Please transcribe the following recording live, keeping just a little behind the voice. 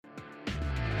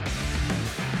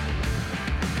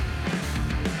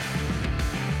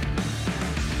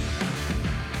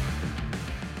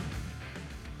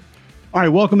All right,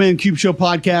 welcome in Cube Show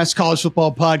Podcast, college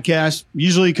football podcast.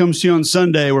 Usually comes to you on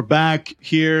Sunday. We're back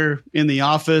here in the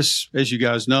office, as you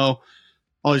guys know.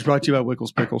 Always brought to you by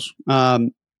Wickles Pickles.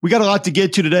 We got a lot to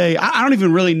get to today. I don't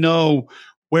even really know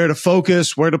where to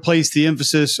focus, where to place the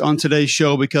emphasis on today's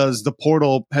show because the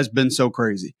portal has been so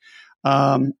crazy.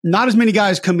 Not as many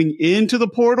guys coming into the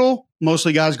portal,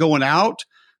 mostly guys going out,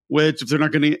 which if they're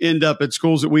not going to end up at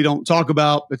schools that we don't talk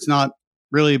about, it's not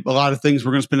really a lot of things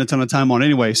we're going to spend a ton of time on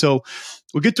anyway. So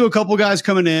we'll get to a couple guys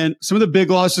coming in, some of the big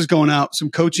losses going out,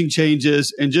 some coaching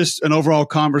changes, and just an overall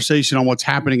conversation on what's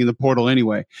happening in the portal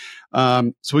anyway.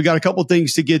 So we got a couple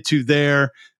things to get to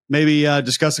there. Maybe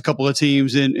discuss a couple of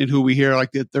teams and who we hear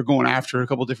like that they're going after, a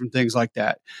couple of different things like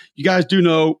that. You guys do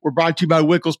know we're brought to you by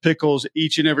Wickles Pickles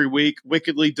each and every week.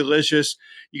 Wickedly delicious.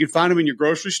 You can find them in your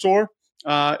grocery store.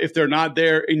 If they're not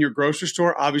there in your grocery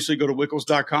store, obviously go to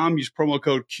wickles.com. Use promo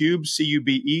code CUBE,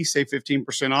 CUBE, save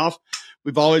 15% off.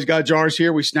 We've always got jars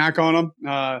here. We snack on them.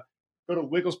 Go to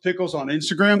Wickles Pickles on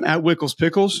Instagram at Wickles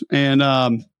Pickles. And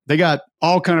they got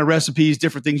all kind of recipes,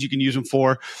 different things you can use them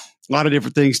for. A lot of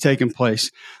different things taking place.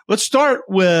 Let's start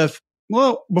with,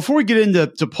 well, before we get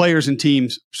into players and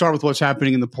teams, start with what's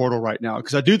happening in the portal right now.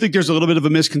 Because I do think there's a little bit of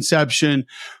a misconception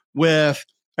with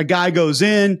a guy goes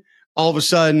in, all of a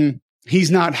sudden,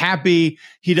 he's not happy.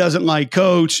 He doesn't like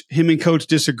coach. Him and coach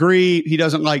disagree. He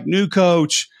doesn't like new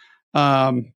coach.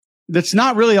 That's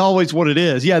not really always what it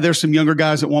is. Yeah, there's some younger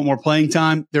guys that want more playing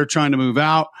time. They're trying to move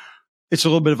out. It's a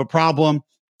little bit of a problem.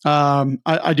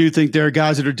 I do think there are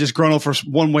guys that are disgruntled for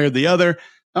one way or the other.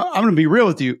 I'm going to be real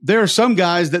with you. There are some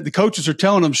guys that the coaches are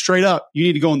telling them straight up, you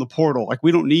need to go in the portal. Like,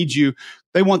 we don't need you.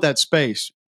 They want that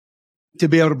space to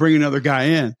be able to bring another guy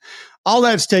in. All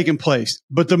that's taking place.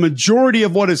 But the majority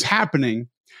of what is happening,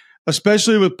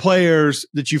 especially with players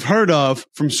that you've heard of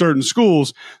from certain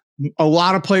schools, a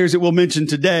lot of players that we'll mention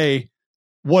today,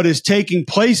 what is taking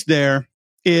place there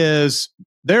is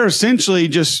they're essentially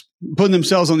just putting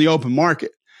themselves on the open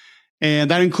market.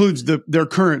 And that includes their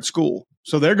current school.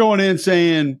 So they're going in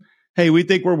saying, hey, we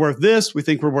think we're worth this. We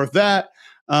think we're worth that.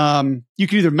 You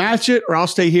can either match it or I'll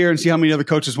stay here and see how many other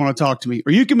coaches want to talk to me.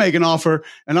 Or you can make an offer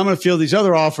and I'm going to field these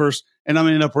other offers and I'm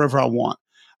going to end up wherever I want.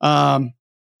 I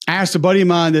asked a buddy of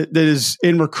mine that is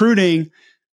in recruiting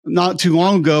not too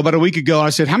long ago, about a week ago.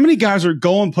 I said, how many guys are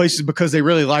going places because they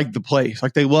really like the place?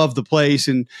 Like they love the place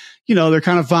and, you know, they're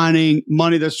kind of finding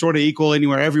money that's sort of equal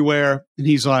anywhere, everywhere. And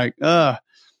he's like,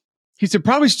 he said,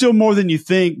 probably still more than you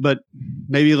think, but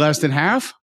maybe less than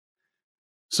half.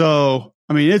 So,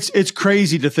 I mean, it's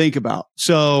crazy to think about.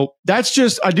 So that's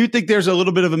just, I do think there's a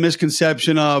little bit of a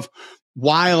misconception of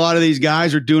why a lot of these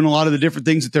guys are doing a lot of the different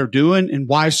things that they're doing and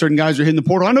why certain guys are hitting the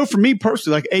portal. I know for me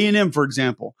personally, like A&M, for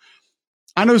example,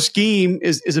 I know scheme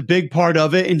is a big part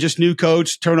of it and just new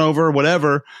coach, turnover,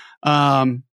 whatever.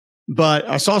 But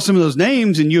I saw some of those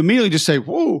names and you immediately just say,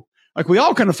 whoa, like we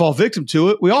all kind of fall victim to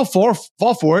it. We all fall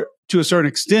for it to a certain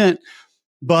extent,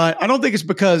 but I don't think it's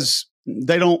because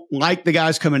they don't like the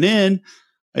guys coming in.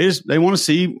 They want to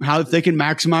see how they can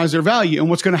maximize their value. And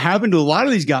what's going to happen to a lot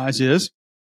of these guys is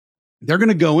they're going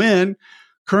to go in.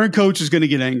 Current coach is going to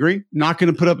get angry, not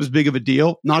going to put up as big of a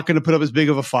deal, not going to put up as big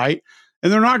of a fight.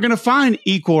 And they're not going to find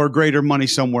equal or greater money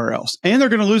somewhere else. And they're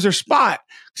going to lose their spot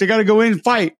because they got to go in and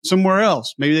fight somewhere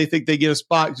else. Maybe they think they get a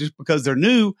spot just because they're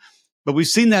new, but we've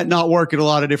seen that not work at a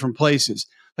lot of different places.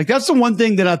 Like that's the one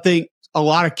thing that I think a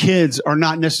lot of kids are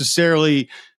not necessarily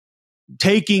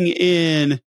taking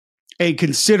in and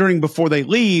considering before they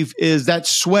leave is that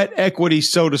sweat equity,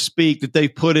 so to speak, that they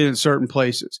put in certain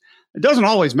places. It doesn't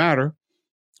always matter.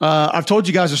 I've told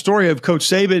you guys a story of Coach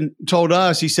Saban told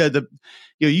us, he said that,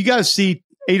 you guys see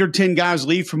 8 or 10 guys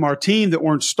leave from our team that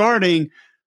weren't starting.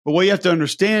 But what you have to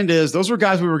understand is those were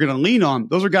guys we were going to lean on.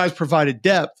 Those are guys provided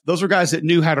depth. Those are guys that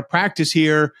knew how to practice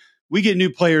here. We get new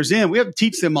players in. We have to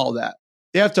teach them all that.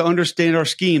 They have to understand our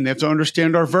scheme. They have to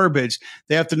understand our verbiage.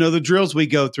 They have to know the drills we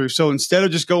go through. So instead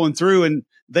of just going through and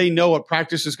they know what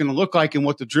practice is going to look like and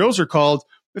what the drills are called,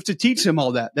 we have to teach them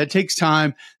all that. That takes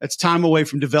time. That's time away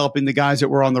from developing the guys that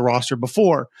were on the roster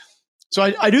before. So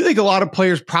I do think a lot of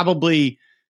players probably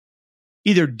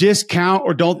either discount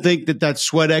or don't think that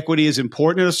sweat equity is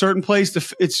important at a certain place.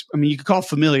 You could call it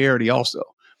familiarity also.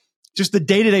 Just the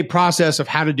day-to-day process of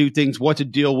how to do things, what to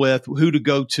deal with, who to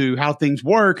go to, how things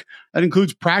work. That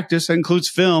includes practice. That includes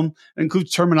film. That includes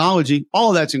terminology. All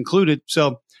of that's included.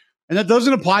 So, and that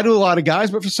doesn't apply to a lot of guys,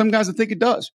 but for some guys, I think it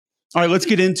does. All right, let's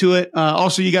get into it.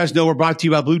 Also, you guys know we're brought to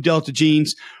you by Blue Delta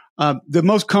Jeans. The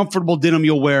most comfortable denim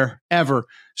you'll wear ever.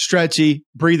 Stretchy,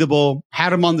 breathable.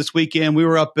 Had them on this weekend. We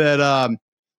were up at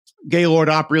Gaylord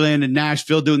Opryland in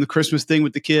Nashville doing the Christmas thing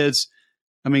with the kids.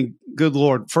 I mean, good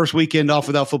Lord, first weekend off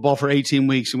without football for 18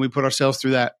 weeks, and we put ourselves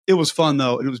through that. It was fun,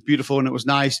 though, and it was beautiful, and it was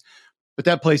nice. But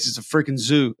that place is a freaking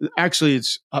zoo. Actually,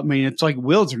 it's like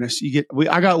wilderness.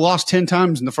 I got lost 10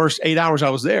 times in the first 8 hours I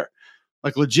was there.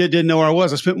 Like, legit didn't know where I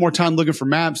was. I spent more time looking for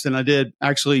maps than I did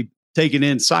actually taking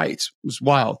in sights. It was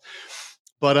wild.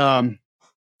 But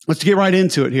let's get right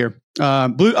into it here.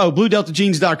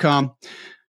 BlueDeltaJeans.com.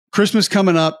 Christmas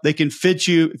coming up. They can fit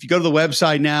you. If you go to the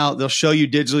website now, they'll show you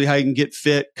digitally how you can get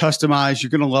fit, customized. You're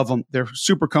going to love them. They're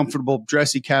super comfortable,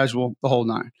 dressy, casual, the whole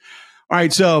nine. All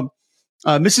right. So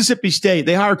Mississippi State,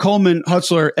 they hire Coleman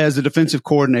Hutzler as the defensive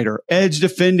coordinator, edge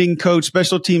defending coach,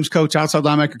 special teams coach, outside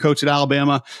linebacker coach at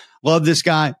Alabama. Love this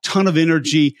guy. Ton of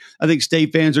energy. I think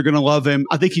State fans are going to love him.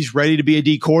 I think he's ready to be a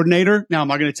D coordinator. Now,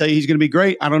 am I going to tell you he's going to be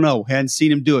great? I don't know. Hadn't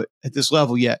seen him do it at this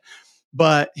level yet.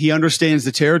 But he understands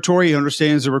the territory. He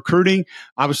understands the recruiting.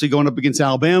 Obviously, going up against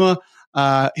Alabama,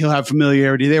 he'll have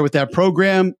familiarity there with that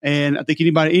program. And I think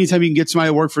anytime you can get somebody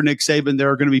to work for Nick Saban, there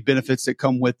are going to be benefits that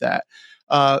come with that.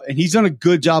 And he's done a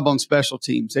good job on special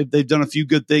teams. They've done a few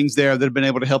good things there that have been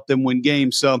able to help them win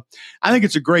games. So I think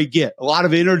it's a great get. A lot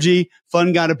of energy,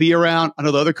 fun guy to be around. I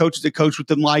know the other coaches that coach with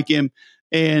him like him.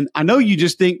 And I know you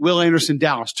just think Will Anderson,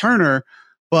 Dallas Turner,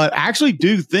 but I actually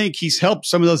do think he's helped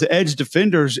some of those edge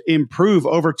defenders improve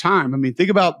over time. I mean, think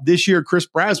about this year, Chris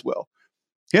Braswell.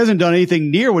 He hasn't done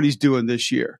anything near what he's doing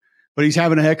this year, but he's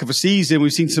having a heck of a season.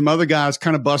 We've seen some other guys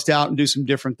kind of bust out and do some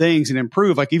different things and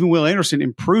improve. Like even Will Anderson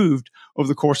improved over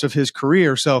the course of his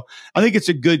career. So I think it's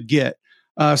a good get.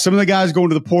 Some of the guys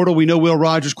going to the portal. We know Will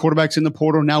Rogers, quarterback's in the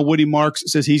portal. Now Woody Marks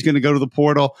says he's going to go to the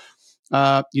portal.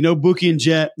 Buki and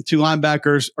Jet, the two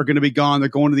linebackers, are going to be gone. They're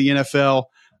going to the NFL.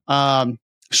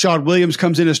 Shawn Williams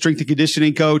comes in as strength and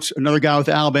conditioning coach, another guy with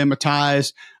Alabama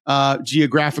ties.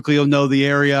 Geographically, he'll know the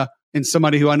area. And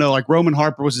somebody who I know, like Roman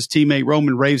Harper was his teammate.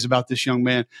 Roman raves about this young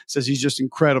man, says he's just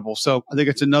incredible. So I think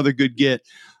it's another good get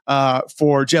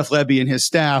for Jeff Lebby and his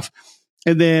staff.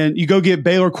 And then you go get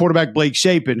Baylor quarterback Blake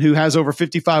Shapen, who has over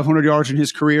 5,500 yards in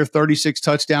his career, 36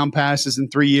 touchdown passes in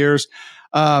 3 years.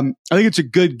 I think it's a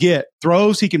good get.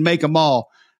 Throws, he can make them all.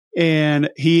 And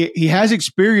he has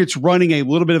experience running a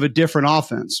little bit of a different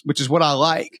offense, which is what I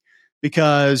like,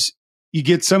 because you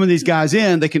get some of these guys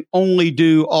in, they can only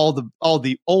do all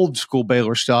the old school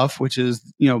Baylor stuff, which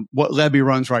is, what Lebby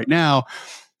runs right now.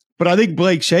 But I think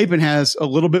Blake Shapen has a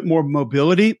little bit more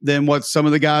mobility than what some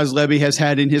of the guys Lebby has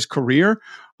had in his career.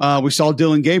 We saw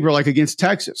Dillon Gabriel against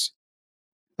Texas.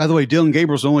 By the way, Dillon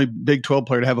Gabriel's the only Big 12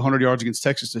 player to have 100 yards against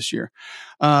Texas this year.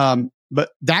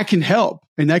 But that can help,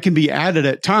 and that can be added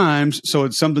at times, so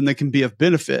it's something that can be of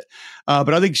benefit.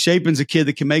 But I think Shapen's a kid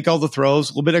that can make all the throws,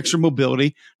 a little bit extra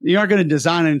mobility. You're not going to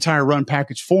design an entire run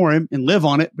package for him and live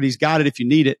on it, but he's got it if you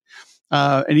need it.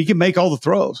 And he can make all the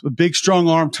throws. A big, strong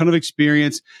arm, ton of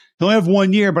experience. He'll have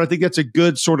 1 year, but I think that's a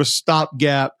good sort of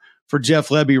stopgap for Jeff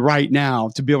Lebby right now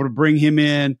to be able to bring him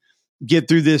in, get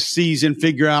through this season,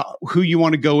 figure out who you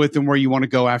want to go with and where you want to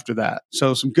go after that.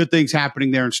 So some good things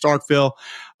happening there in Starkville.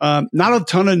 Not a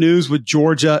ton of news with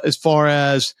Georgia as far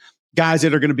as guys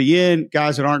that are going to be in,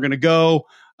 guys that aren't going to go.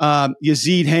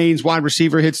 Yazeed Haynes, wide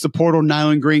receiver, hits the portal.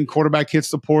 Nyland Green, quarterback, hits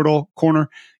the portal. Corner.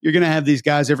 You're going to have these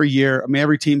guys every year. I mean,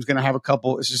 every team's going to have a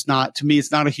couple. It's just not, to me,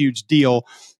 it's not a huge deal.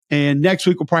 And next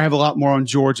week, we'll probably have a lot more on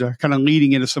Georgia, kind of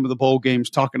leading into some of the bowl games,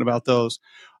 talking about those.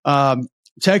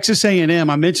 Texas A&M,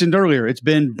 I mentioned earlier, it's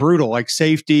been brutal. Like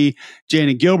safety,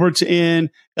 Jaden Gilbert's in,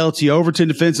 LT Overton,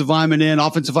 defensive lineman in,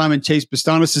 offensive lineman Chase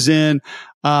Pistanis is in,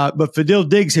 but Fadil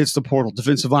Diggs hits the portal,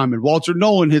 defensive lineman. Walter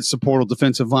Nolan hits the portal,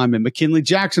 defensive lineman. McKinley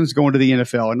Jackson's going to the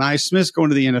NFL. Anais Smith's going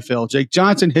to the NFL. Jake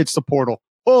Johnson hits the portal.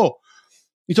 Oh,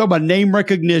 you talk about name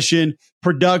recognition,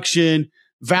 production,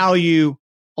 value.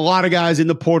 A lot of guys in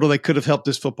the portal that could have helped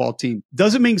this football team.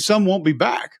 Doesn't mean some won't be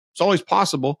back. It's always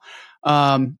possible.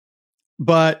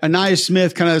 But Anais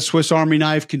Smith, kind of a Swiss Army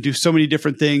knife, can do so many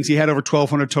different things. He had over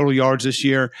 1,200 total yards this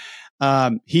year.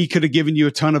 He could have given you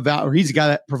a ton of value, or he's a guy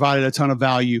that provided a ton of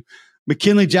value.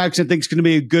 McKinley Jackson thinks going to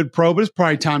be a good pro, but it's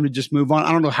probably time to just move on.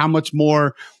 I don't know how much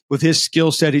more with his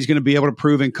skill set he's going to be able to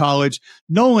prove in college.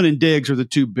 Nolan and Diggs are the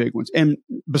two big ones. And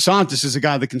Basantis is a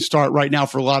guy that can start right now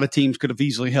for a lot of teams, could have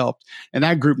easily helped. And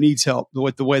that group needs help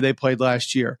with the way they played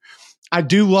last year. I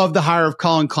do love the hire of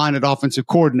Colin Klein at offensive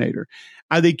coordinator.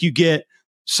 I think you get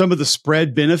some of the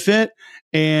spread benefit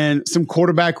and some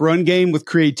quarterback run game with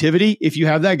creativity if you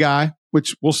have that guy,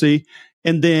 which we'll see.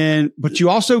 And then, but you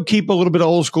also keep a little bit of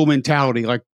old school mentality.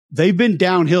 Like they've been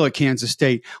downhill at Kansas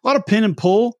State, a lot of pin and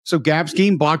pull. So gap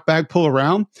scheme, block back, pull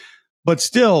around, but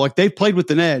still like they've played with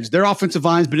an edge. Their offensive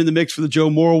line's been in the mix for the Joe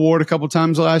Moore Award a couple of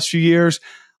times the last few years.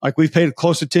 Like we've paid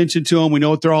close attention to them. We know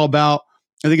what they're all about.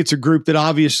 I think it's a group that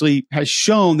obviously has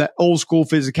shown that old school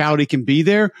physicality can be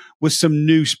there with some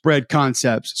new spread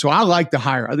concepts. So I like the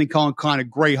hire. I think Colin Klein, a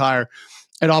great hire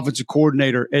at offensive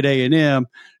coordinator at A&M.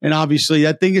 And obviously,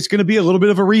 I think it's going to be a little bit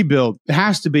of a rebuild. It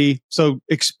has to be. So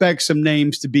expect some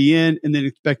names to be in and then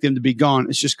expect them to be gone.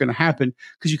 It's just going to happen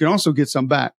because you can also get some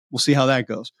back. We'll see how that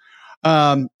goes.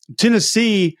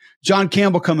 Tennessee, John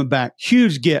Campbell coming back.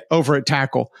 Huge get over at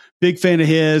tackle. Big fan of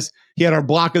his. He had our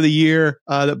block of the year,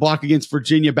 that block against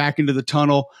Virginia back into the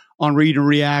tunnel on read and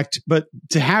react. But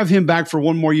to have him back for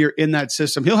one more year in that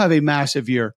system, he'll have a massive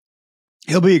year.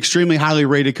 He'll be extremely highly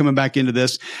rated coming back into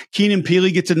this. Keenan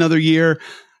Peely gets another year.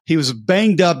 He was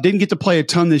banged up, didn't get to play a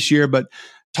ton this year, but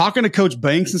talking to Coach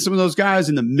Banks and some of those guys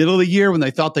in the middle of the year when they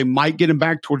thought they might get him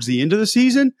back towards the end of the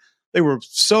season, they were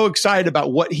so excited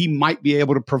about what he might be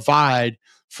able to provide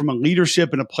from a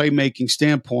leadership and a playmaking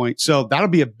standpoint. So that'll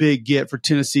be a big get for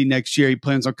Tennessee next year. He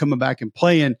plans on coming back and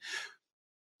playing.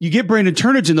 You get Brandon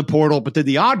Turnage in the portal, but then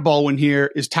the oddball one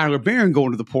here is Tyler Barron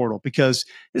going to the portal because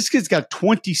this kid's got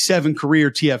 27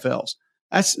 career TFLs.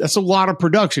 That's a lot of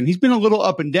production. He's been a little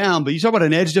up and down, but you talk about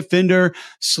an edge defender,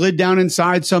 slid down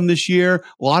inside some this year,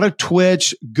 a lot of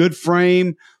twitch, good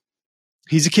frame.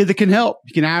 He's a kid that can help.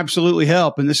 He can absolutely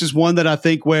help. And this is one that I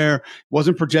think where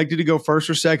wasn't projected to go first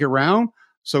or second round.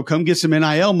 So come get some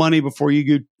NIL money before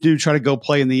you do try to go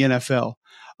play in the NFL.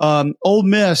 Ole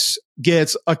Miss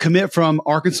gets a commit from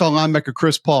Arkansas linebacker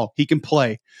Chris Paul. He can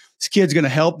play. This kid's going to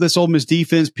help this Ole Miss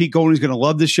defense. Pete Golding's going to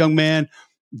love this young man.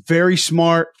 Very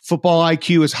smart. Football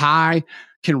IQ is high.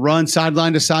 Can run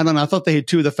sideline to sideline. I thought they had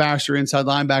two of the faster inside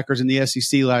linebackers in the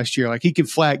SEC last year. Like he can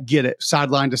flat get it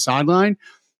sideline to sideline.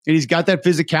 And he's got that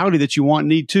physicality that you want and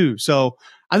need too. So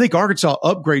I think Arkansas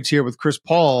upgrades here with Chris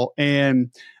Paul.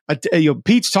 And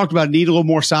Pete's talked about need a little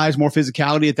more size, more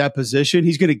physicality at that position.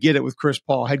 He's going to get it with Chris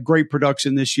Paul. Had great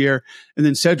production this year. And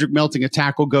then Cedric Melting, a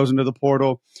tackle, goes into the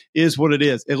portal. Is what it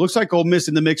is. It looks like Ole Miss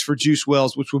in the mix for Juice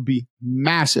Wells, which would be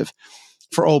massive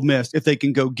for Ole Miss if they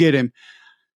can go get him.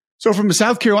 So from a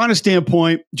South Carolina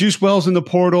standpoint, Juice Wells in the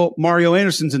portal, Mario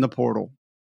Anderson's in the portal.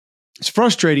 It's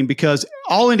frustrating because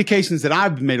all indications that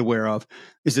I've been made aware of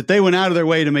is that they went out of their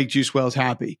way to make Juice Wells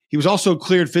happy. He was also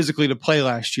cleared physically to play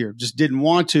last year, just didn't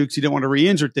want to because he didn't want to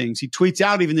re-injure things. He tweets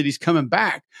out even that he's coming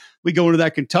back. We go into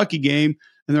that Kentucky game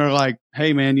and they're like,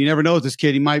 hey, man, you never know with this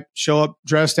kid. He might show up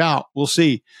dressed out. We'll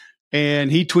see.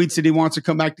 And he tweets that he wants to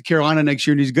come back to Carolina next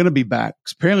year and he's going to be back.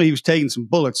 Apparently he was taking some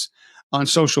bullets on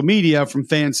social media from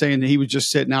fans saying that he was just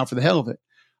sitting out for the hell of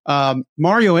it.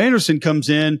 Mario Anderson comes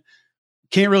in.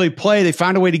 Can't really play. They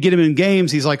find a way to get him in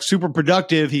games. He's like super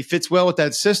productive. He fits well with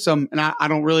that system. And I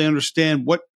don't really understand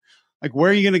where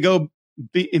are you going to go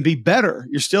be better?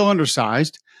 You're still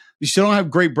undersized. You still don't have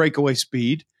great breakaway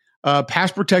speed.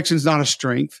 Pass protection is not a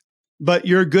strength, but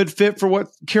you're a good fit for what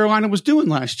Carolina was doing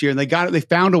last year. And they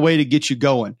found a way to get you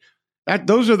going.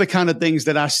 Those are the kind of things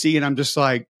that I see. And I'm just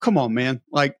like, come on, man.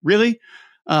 Like, really?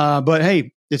 But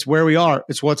hey, it's where we are.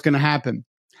 It's what's going to happen.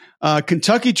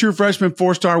 Kentucky true freshman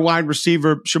 4-star wide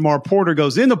receiver Shamar Porter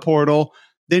goes in the portal,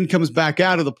 then comes back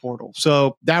out of the portal.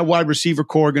 So that wide receiver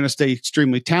core are going to stay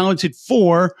extremely talented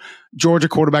for Georgia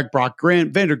quarterback Brock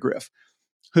Vandagriff,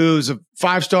 who's a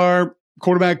 5-star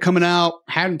quarterback coming out,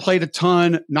 hadn't played a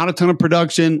ton, not a ton of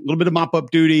production, a little bit of mop-up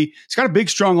duty. He's got a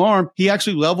big, strong arm. He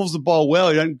actually levels the ball well.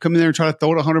 He doesn't come in there and try to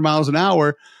throw it 100 miles an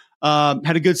hour.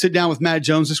 Had a good sit down with Matt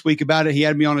Jones this week about it. He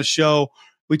had me on his show.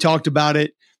 We talked about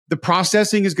it. The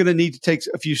processing is going to need to take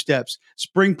a few steps.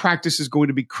 Spring practice is going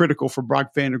to be critical for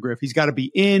Brock Vandagriff. He's got to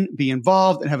be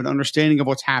involved, and have an understanding of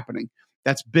what's happening.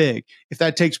 That's big. If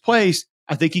that takes place,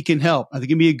 I think he can help. I think he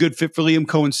can be a good fit for Liam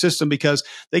Cohen's system because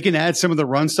they can add some of the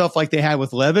run stuff like they had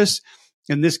with Levis.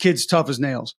 And this kid's tough as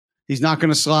nails. He's not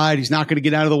going to slide. He's not going to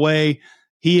get out of the way.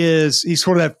 He's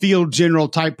sort of that field general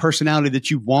type personality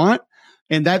that you want.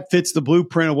 And that fits the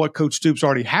blueprint of what Coach Stoops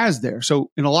already has there. So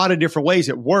in a lot of different ways,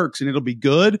 it works and it'll be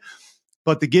good.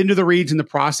 But to get into the reads and the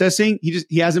processing,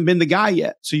 he hasn't been the guy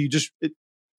yet. So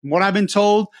what I've been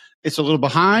told, it's a little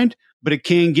behind, but it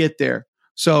can get there.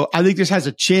 So I think this has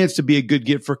a chance to be a good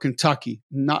get for Kentucky.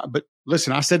 But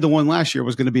listen, I said the one last year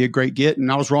was going to be a great get,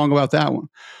 and I was wrong about that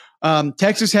one.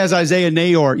 Texas has Isaiah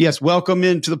Nayor. Yes, welcome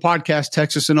into the podcast,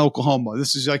 Texas and Oklahoma.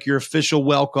 This is like your official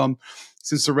welcome.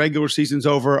 Since the regular season's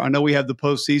over, I know we have the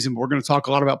postseason, but we're going to talk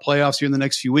a lot about playoffs here in the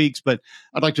next few weeks. But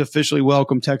I'd like to officially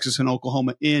welcome Texas and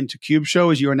Oklahoma into Cube Show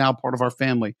as you are now part of our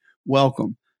family.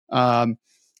 Welcome.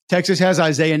 Texas has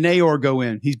Isaiah Nayor go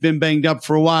in. He's been banged up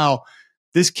for a while.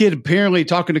 This kid, apparently,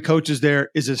 talking to coaches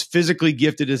there, is as physically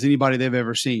gifted as anybody they've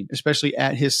ever seen, especially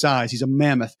at his size. He's a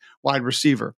mammoth wide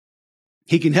receiver.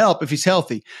 He can help if he's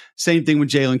healthy. Same thing with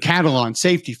Jalen Catalon,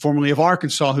 safety, formerly of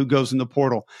Arkansas, who goes in the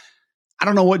portal. I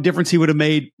don't know what difference he would have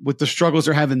made with the struggles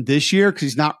they're having this year because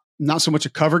he's not so much a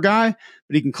cover guy,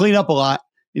 but he can clean up a lot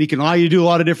and he can allow you to do a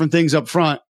lot of different things up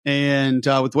front. And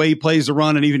with the way he plays the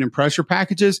run and even in pressure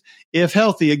packages, if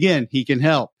healthy, again, he can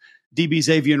help. DB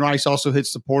Xavier Rice also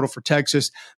hits the portal for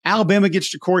Texas. Alabama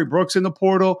gets Ja'Corey Brooks in the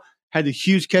portal, had the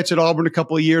huge catch at Auburn a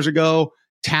couple of years ago.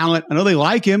 Talent. I know they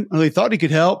like him. I know they thought he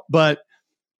could help, but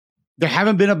there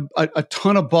haven't been a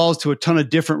ton of balls to a ton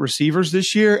of different receivers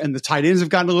this year, and the tight ends have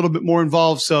gotten a little bit more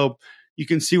involved. So you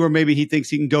can see where maybe he thinks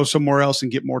he can go somewhere else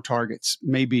and get more targets.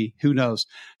 Maybe. Who knows?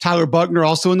 Tyler Buckner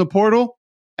also in the portal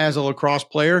as a lacrosse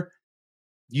player.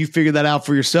 You figure that out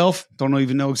for yourself. Don't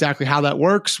even know exactly how that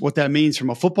works, what that means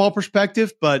from a football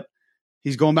perspective, but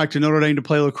he's going back to Notre Dame to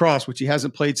play lacrosse, which he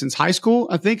hasn't played since high school,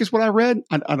 I think is what I read.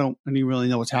 I don't even really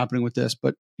know what's happening with this,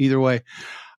 but either way.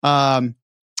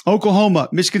 Oklahoma,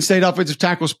 Michigan State offensive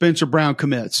tackle Spencer Brown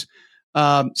commits.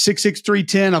 6'6",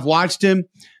 310. I've watched him.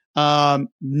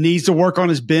 Needs to work on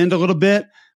his bend a little bit,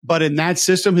 but in that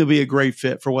system, he'll be a great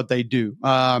fit for what they do.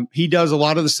 He does a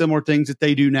lot of the similar things that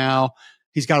they do now.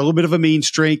 He's got a little bit of a mean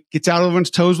streak, gets out over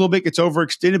his toes a little bit, gets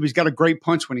overextended, but he's got a great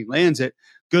punch when he lands it.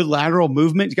 Good lateral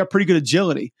movement. He's got pretty good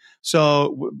agility.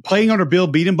 So playing under Bill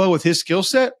Bedenbaugh with his skill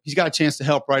set, he's got a chance to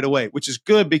help right away, which is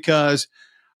good because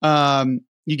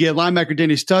you get linebacker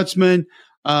Denny Stutzman,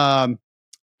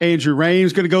 Andrew Rain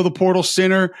is going to go the portal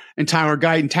center, and Tyler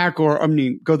Guyton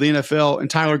go to the NFL, and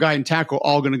Tyler Guyton tackle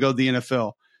all going to go to the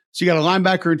NFL. So you got a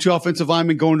linebacker and 2 offensive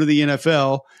linemen going to the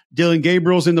NFL. Dylan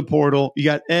Gabriel's in the portal. You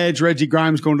got edge Reggie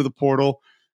Grimes going to the portal.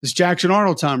 This Jackson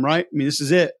Arnold time, right? I mean, this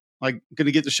is it. Like, going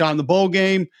to get the shot in the bowl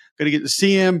game, going to get to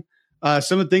see him.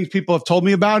 Some of the things people have told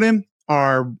me about him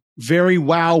are very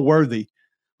wow-worthy.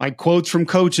 Like quotes from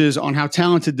coaches on how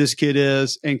talented this kid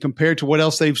is, and compared to what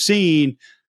else they've seen,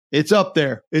 it's up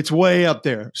there. It's way up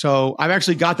there. So I've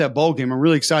actually got that bowl game. I'm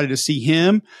really excited to see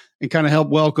him and kind of help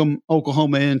welcome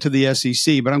Oklahoma into the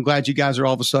SEC. But I'm glad you guys are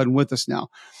all of a sudden with us now.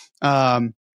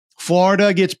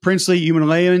 Florida gets Princely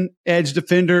Umanmielen, edge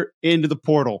defender, into the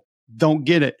portal. Don't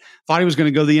get it. Thought he was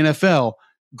going to go to the NFL.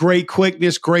 Great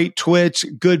quickness, great twitch,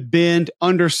 good bend,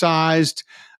 undersized.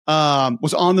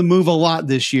 Was on the move a lot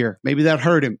this year. Maybe that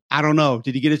hurt him. I don't know.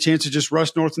 Did he get a chance to just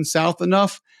rush north and south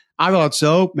enough? I thought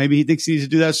so. Maybe he thinks he needs to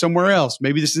do that somewhere else.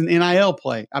 Maybe this is an NIL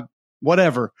play.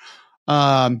 Whatever.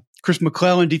 Chris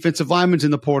McClellan, defensive lineman's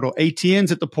in the portal.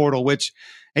 ATN's at the portal, which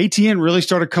ATN really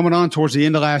started coming on towards the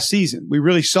end of last season. We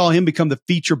really saw him become the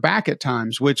feature back at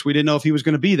times, which we didn't know if he was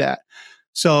going to be that.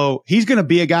 So he's going to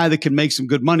be a guy that can make some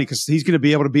good money because he's going to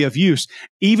be able to be of use.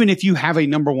 Even if you have a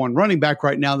number 1 running back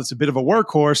right now that's a bit of a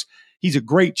workhorse, he's a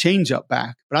great change-up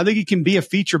back. But I think he can be a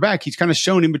feature back. He's kind of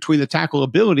shown in between the tackle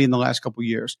ability in the last couple of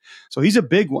years. So he's a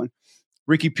big one.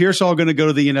 Ricky Pearsall going to go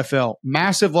to the NFL.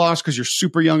 Massive loss because you're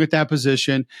super young at that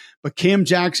position. But Cam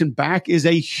Jackson back is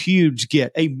a huge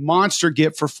get, a monster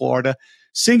get for Florida.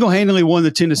 Single-handedly won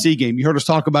the Tennessee game. You heard us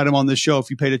talk about him on this show if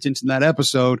you paid attention to that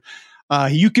episode.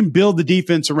 You can build the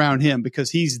defense around him because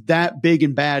he's that big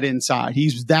and bad inside.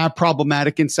 He's that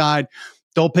problematic inside.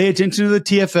 Don't pay attention to the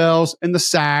TFLs and the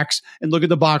sacks and look at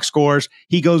the box scores.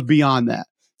 He goes beyond that.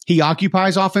 He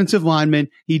occupies offensive linemen.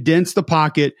 He dents the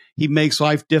pocket. He makes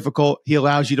life difficult. He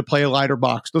allows you to play a lighter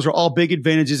box. Those are all big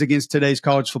advantages against today's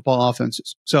college football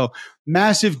offenses. So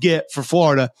massive get for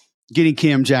Florida getting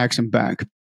Cam Jackson back.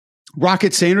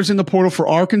 Rocket Sanders in the portal for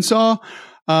Arkansas.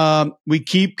 We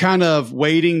keep kind of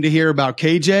waiting to hear about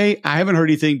KJ. I haven't heard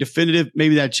anything definitive.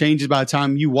 Maybe that changes by the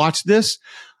time you watch this,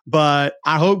 but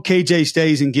I hope KJ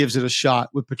stays and gives it a shot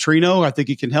with Petrino. I think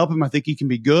he can help him. I think he can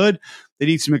be good. They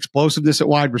need some explosiveness at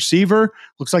wide receiver.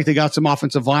 Looks like they got some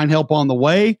offensive line help on the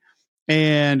way,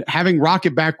 and having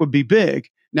Rocket back would be big.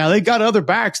 Now they got other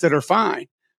backs that are fine.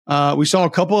 We saw a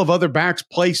couple of other backs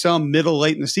play some middle,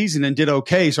 late in the season and did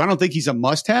okay. So I don't think he's a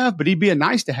must have, but he'd be a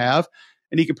nice to have.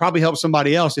 And he could probably help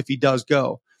somebody else if he does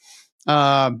go.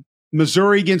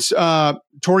 Missouri against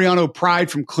Toriano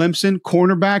Pride from Clemson,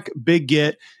 cornerback, big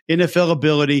get, NFL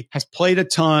ability, has played a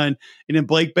ton. And in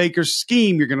Blake Baker's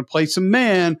scheme, you're going to play some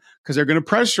man because they're going to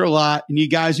pressure a lot. And you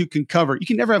guys who can cover, you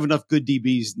can never have enough good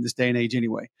DBs in this day and age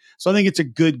anyway. So I think it's a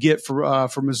good get for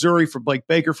Missouri, for Blake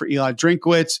Baker, for Eli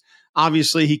Drinkwitz.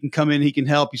 Obviously, he can come in, he can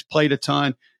help. He's played a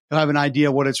ton. He'll have an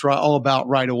idea what it's all about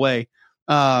right away.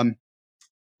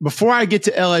 Before I get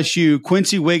to LSU,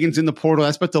 Quincy Wiggins in the portal.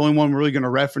 That's about the only one we're really going to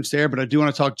reference there, but I do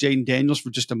want to talk Jaden Daniels for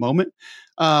just a moment.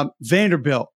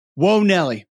 Vanderbilt. Whoa,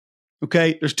 Nelly.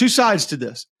 Okay, there's 2 sides to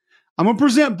this. I'm going to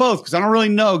present both because I don't really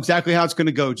know exactly how it's going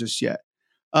to go just yet.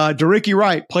 DeRicky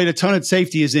Wright played a ton at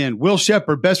safety, is in. Will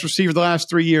Shepard, best receiver the last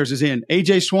 3 years, is in.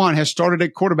 AJ Swan has started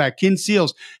at quarterback. Ken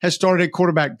Seals has started at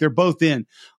quarterback. They're both in.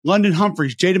 London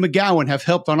Humphreys, Jada McGowan have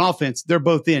helped on offense. They're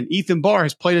both in. Ethan Barr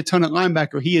has played a ton at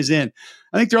linebacker. He is in.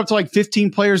 I think they're up to like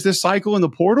 15 players this cycle in the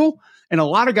portal, and a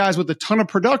lot of guys with a ton of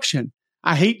production.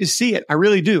 I hate to see it. I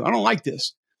really do. I don't like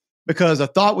this because I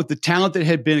thought with the talent that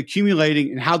had been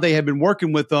accumulating and how they had been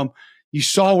working with them, you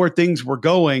saw where things were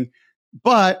going.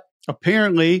 But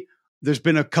apparently, there's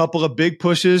been a couple of big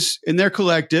pushes in their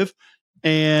collective,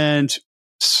 and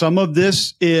some of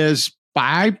this is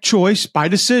by choice, by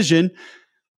decision,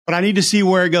 but I need to see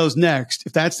where it goes next.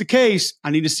 If that's the case, I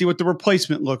need to see what the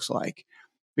replacement looks like,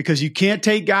 because you can't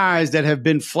take guys that have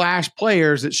been flash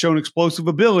players that show an explosive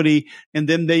ability and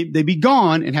then they be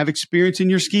gone and have experience in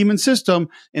your scheme and system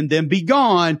and then be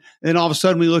gone. And then all of a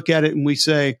sudden we look at it and we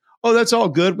say, oh, that's all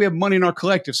good. We have money in our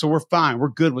collective, so we're fine. We're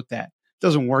good with that.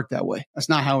 Doesn't work that way. That's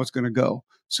not how it's going to go.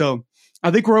 So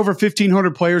I think we're over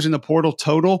 1,500 players in the portal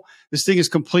total. This thing is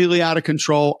completely out of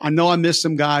control. I know I missed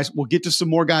some guys. We'll get to some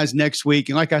more guys next week.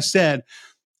 And like I said,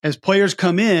 as players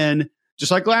come in,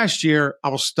 just like last year, I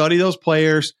will study those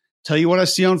players, tell you what I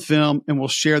see on film, and we'll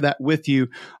share that with you.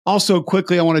 Also,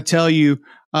 quickly, I want to tell you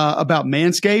about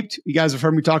Manscaped. You guys have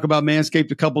heard me talk about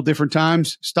Manscaped a couple different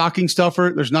times. Stocking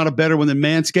stuffer, there's not a better one than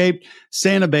Manscaped.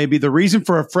 Santa baby, the reason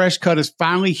for a fresh cut is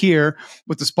finally here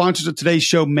with the sponsors of today's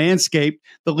show, Manscaped.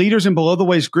 The leaders in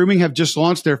below-the-waist grooming have just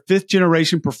launched their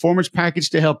 5th-generation performance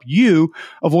package to help you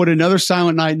avoid another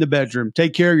silent night in the bedroom.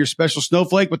 Take care of your special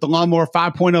snowflake with the Lawnmower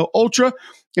 5.0 Ultra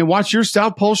and watch your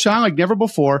South Pole shine like never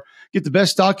before. Get the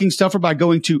best stocking stuffer by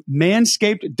going to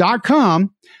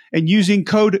manscaped.com and using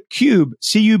code CUBE,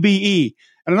 C-U-B-E.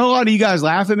 And I know a lot of you guys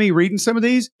laugh at me reading some of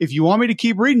these. If you want me to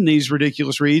keep reading these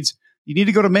ridiculous reads, you need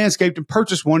to go to Manscaped and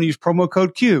purchase one and use promo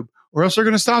code CUBE, or else they're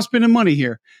going to stop spending money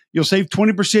here. You'll save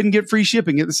 20% and get free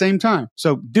shipping at the same time.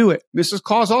 So do it. Mrs.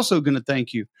 Claus also going to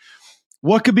thank you.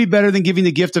 What could be better than giving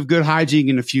the gift of good hygiene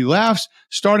and a few laughs?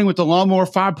 Starting with the Lawnmower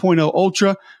 5.0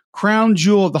 Ultra, crown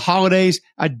jewel of the holidays.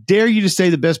 I dare you to say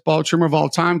the best ball trimmer of all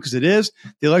time, because it is.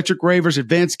 The Electric Raver's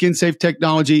advanced skin safe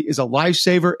technology is a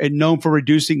lifesaver and known for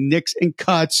reducing nicks and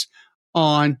cuts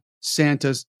on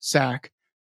Santa's sack.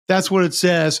 That's what it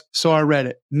says, so I read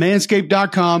it.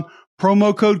 Manscaped.com,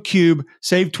 promo code CUBE,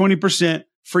 save 20%,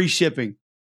 free shipping.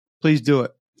 Please do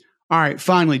it. All right,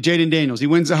 finally, Jayden Daniels. He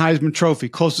wins the Heisman Trophy,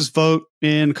 closest vote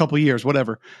in a couple of years,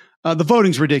 whatever. The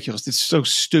voting's ridiculous. It's so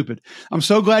stupid. I'm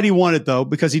so glad he won it, though,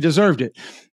 because he deserved it.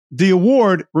 The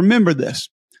award, remember this,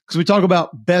 because we talk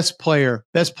about best player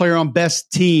on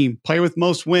best team, player with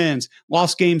most wins,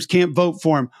 lost games, can't vote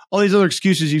for him, all these other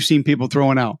excuses you've seen people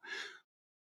throwing out.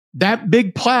 That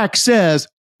big plaque says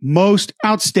most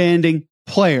outstanding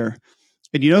player.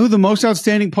 And you know who the most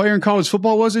outstanding player in college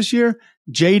football was this year?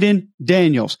 Jayden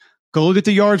Daniels. Go look at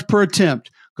the yards per attempt.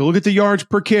 Go look at the yards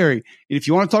per carry. And if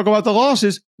you want to talk about the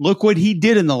losses, look what he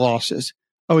did in the losses.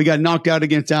 Oh, he got knocked out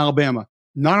against Alabama.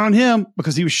 Not on him,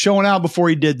 because he was showing out before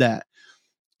he did that.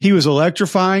 He was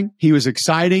electrifying. He was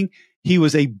exciting. He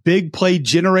was a big play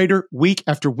generator week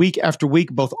after week after week,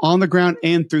 both on the ground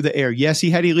and through the air. Yes, he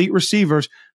had elite receivers,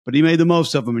 but he made the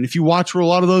most of them. And if you watch where a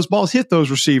lot of those balls hit those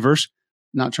receivers,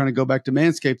 not trying to go back to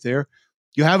Manscaped there,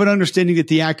 you have an understanding that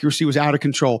the accuracy was out of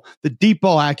control. The deep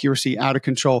ball accuracy out of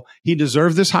control. He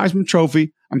deserved this Heisman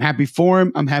Trophy. I'm happy for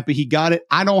him. I'm happy he got it.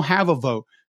 I don't have a vote.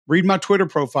 Read my Twitter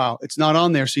profile. It's not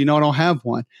on there, so you know I don't have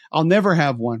one. I'll never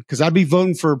have one, because I'd be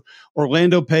voting for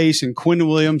Orlando Pace and Quinn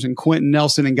Williams and Quentin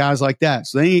Nelson and guys like that.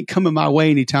 So they ain't coming my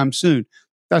way anytime soon.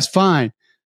 That's fine.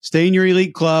 Stay in your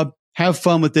elite club. Have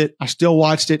fun with it. I still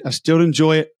watched it. I still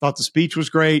enjoy it. Thought the speech was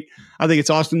great. I think it's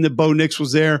awesome that Bo Nix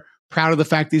was there. Proud of the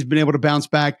fact that he's been able to bounce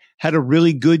back. Had a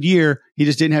really good year. He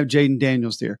just didn't have Jayden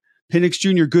Daniels there. Penix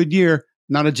Jr., good year.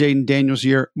 Not a Jayden Daniels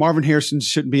year. Marvin Harrison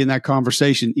shouldn't be in that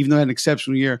conversation, even though he had an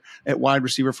exceptional year at wide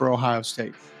receiver for Ohio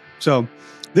State. So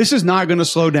this is not going to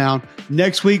slow down.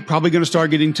 Next week, probably going to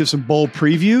start getting to some bowl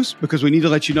previews, because we need to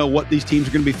let you know what these teams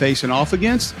are going to be facing off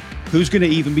against, who's going to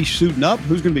even be suiting up,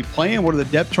 who's going to be playing, what are the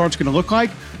depth charts going to look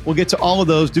like. We'll get to all of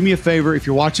those. Do me a favor. If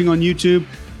you're watching on YouTube,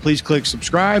 please click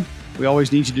subscribe. We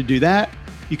always need you to do that.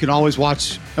 You can always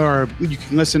watch, or you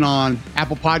can listen on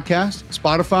Apple Podcasts,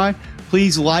 Spotify.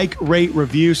 Please like, rate,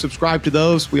 review, subscribe to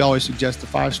those. We always suggest a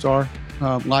 5-star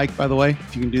like, by the way.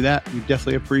 If you can do that, we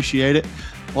definitely appreciate it.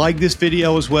 Like this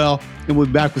video as well, and we'll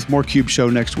be back with more Cube Show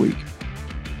next week.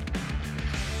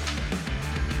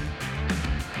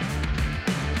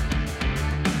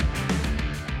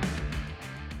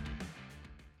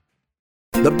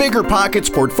 The Bigger Pockets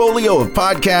portfolio of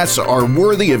podcasts are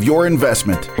worthy of your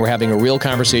investment. We're having a real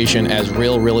conversation as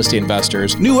real estate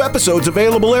investors. New episodes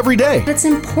available every day. It's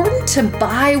important to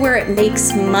buy where it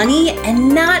makes money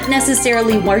and not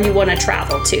necessarily where you want to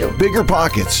travel to. Bigger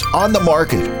Pockets, On the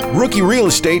Market, Rookie Real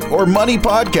Estate, or Money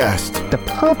Podcast. The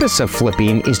purpose of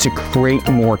flipping is to create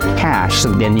more cash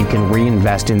so then you can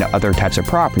reinvest into other types of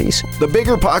properties. The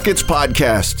Bigger Pockets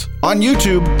Podcast on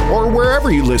YouTube or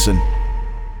wherever you listen.